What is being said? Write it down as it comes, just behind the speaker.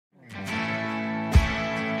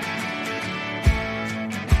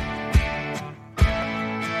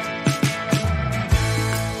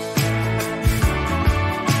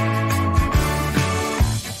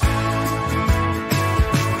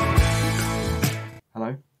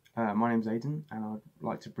My name's Aidan, and I'd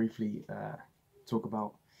like to briefly talk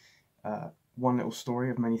about one little story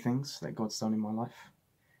of many things that God's done in my life,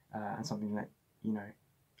 and something that you know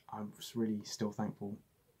I'm just really still thankful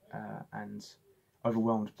and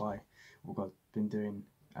overwhelmed by what God's been doing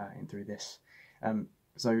in through this.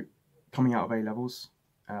 So, coming out of A levels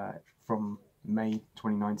from May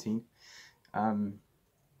 2019,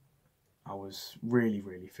 I was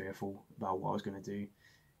really fearful about what I was going to do.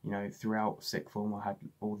 Throughout sixth form, I had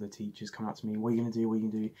all the teachers come up to me, what are you going to do, what are you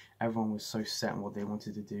going to do? Everyone was so set on what they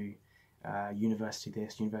wanted to do. University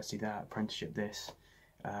this, university that, apprenticeship this.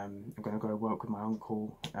 I'm going to go work with my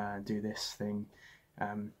uncle, do this thing.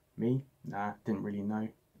 Me? Nah, didn't really know.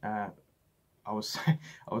 I was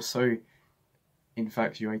I was so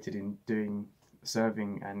infatuated in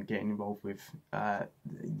serving and getting involved with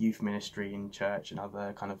youth ministry in church and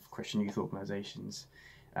other kind of Christian youth organisations.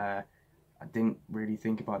 I didn't really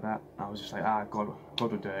think about that. I was just like, God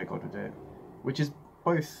will do it, God will do it, which is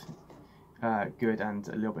both good and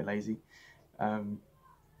a little bit lazy.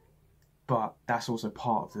 But that's also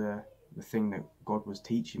part of the thing that God was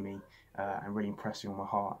teaching me and really impressing on my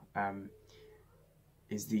heart,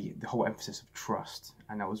 is the whole emphasis of trust,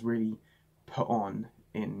 and that was really put on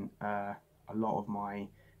in a lot of my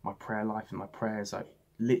prayer life and my prayers. Like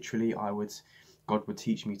literally, God would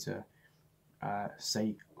teach me to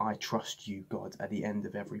say, I trust you, God, at the end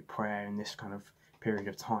of every prayer in this kind of period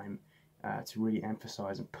of time, to really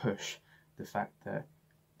emphasize and push the fact that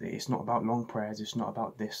it's not about long prayers, it's not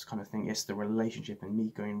about this kind of thing, it's the relationship and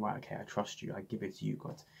me going, right, okay, I trust you, I give it to you,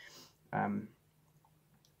 God. I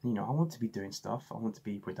want to be doing stuff, I want to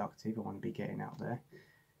be productive, I want to be getting out there,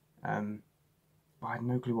 but I had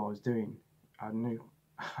no clue what I was doing. I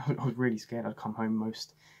was really scared. I'd come home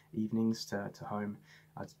most evenings to home.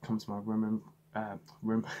 I'd come to my room,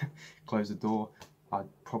 close the door. I'd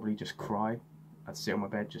probably just cry. I'd sit on my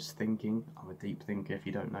bed just thinking. I'm a deep thinker, if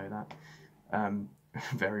you don't know that.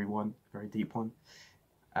 Very deep one.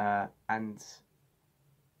 And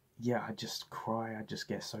yeah, I'd just cry. I'd just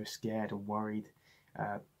get so scared or worried.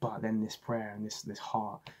 But then this prayer and this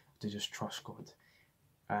heart to just trust God.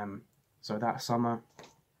 So that summer,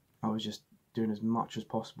 I was just doing as much as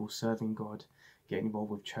possible, serving God, getting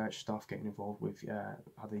involved with church stuff, getting involved with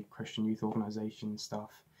other Christian youth organisation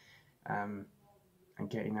stuff, and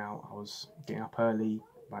getting out. I was getting up early,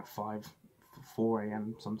 like 4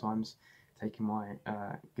 a.m. sometimes, taking my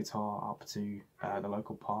guitar up to the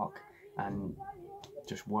local park and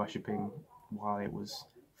just worshipping while it was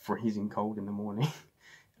freezing cold in the morning.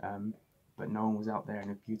 But no one was out there, and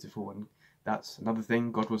it was beautiful. And that's another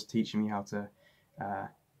thing. God was teaching me how to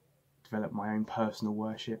develop my own personal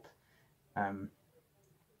worship.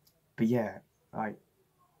 But yeah,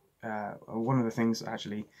 one of the things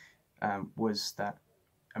actually was that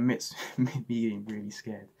amidst me being really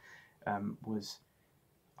scared, was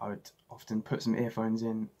I would often put some earphones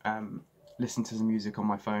in, listen to some music on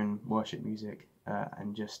my phone, worship music,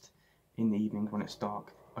 and just in the evenings when it's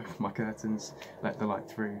dark, open my curtains, let the light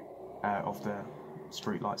through of the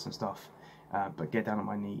street lights and stuff, but get down on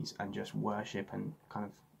my knees and just worship, and kind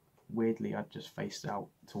of weirdly I'd just face out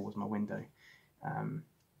towards my window,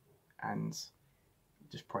 and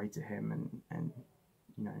just pray to him and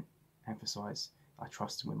emphasize I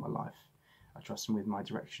trust him with my life. I trust him with my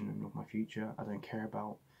direction and with my future. I don't care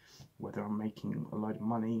about whether I'm making a load of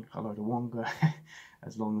money, a load of wonga,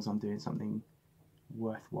 as long as I'm doing something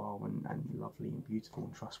worthwhile and lovely and beautiful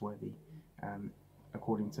and trustworthy,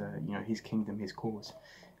 according to his kingdom, his cause.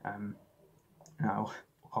 Now,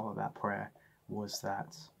 part of that prayer was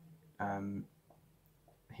that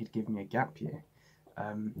he'd give me a gap year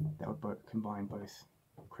that would combine both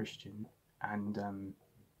Christian and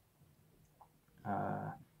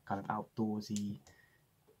kind of outdoorsy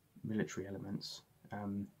military elements.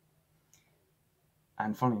 And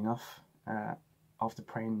funnily enough, after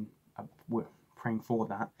praying for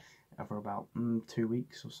that for about 2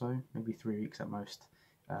 weeks or so, maybe 3 weeks at most,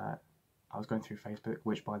 I was going through Facebook,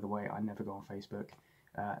 which, by the way, I never go on Facebook,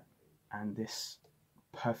 and this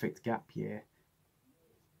perfect gap year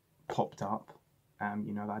popped up,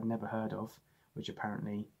 that I'd never heard of, which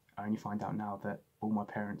apparently I only find out now that all my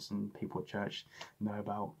parents and people at church know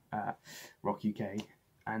about Rock UK,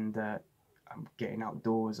 and I'm getting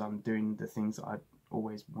outdoors, I'm doing the things that I'd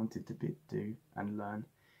always wanted to do and learn,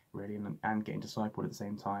 really, and getting discipled at the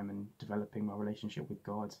same time and developing my relationship with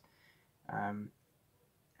God. And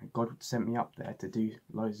God sent me up there to do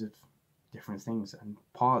loads of different things, and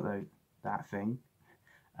part of that thing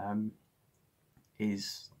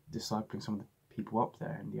is discipling some of the people up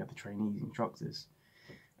there and the other trainees, instructors.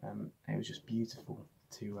 It was just beautiful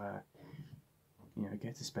to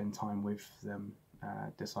get to spend time with them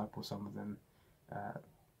disciple some of them,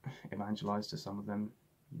 evangelize to some of them,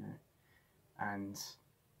 and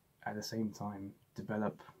at the same time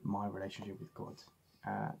develop my relationship with God,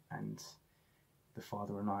 and the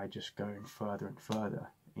Father and I just going further and further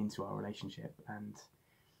into our relationship. And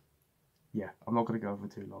yeah, I'm not going to go over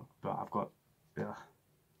too long, but I've got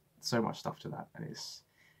so much stuff to that, and it's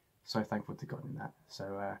so thankful to God in that.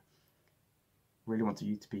 So really want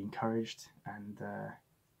you to be encouraged, and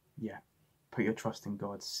put your trust in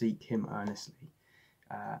God, seek Him earnestly,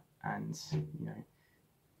 and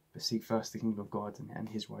but seek first the kingdom of God and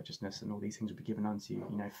His righteousness, and all these things will be given unto you.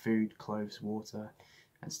 Food, clothes, water,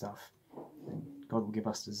 and stuff. And God will give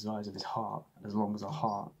us the desires of His heart, as long as our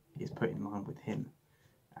heart is put in line with Him.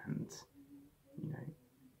 And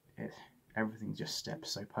everything just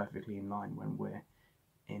steps so perfectly in line when we're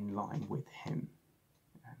in line with Him.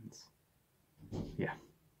 And yeah,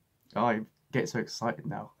 I get so excited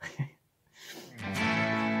now.